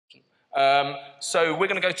So we're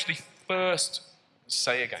going to go to the first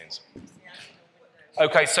say again.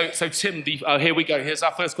 Okay, so Tim, here we go. Here's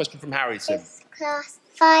our first question from Harry. Tim. Is class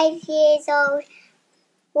 5 years old?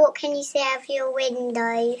 What can you see out of your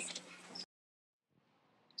windows?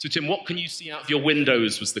 So Tim, what can you see out of your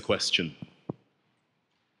windows was the question.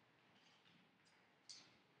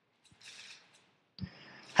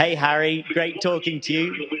 Hey, Harry, great talking to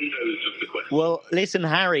you. Well, listen,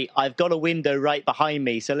 Harry, I've got a window right behind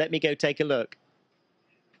me, so let me go take a look.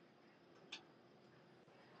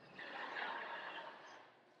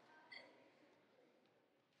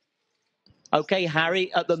 Okay,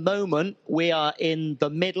 Harry, at the moment, we are in the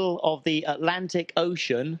middle of the Atlantic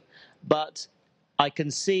Ocean, but I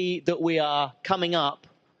can see that we are coming up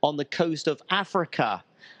on the coast of Africa.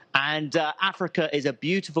 And Africa is a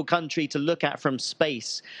beautiful country to look at from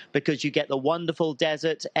space because you get the wonderful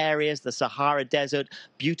desert areas, the Sahara Desert,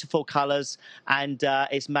 beautiful colors, and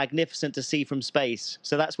it's magnificent to see from space.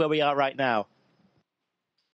 So that's where we are right now.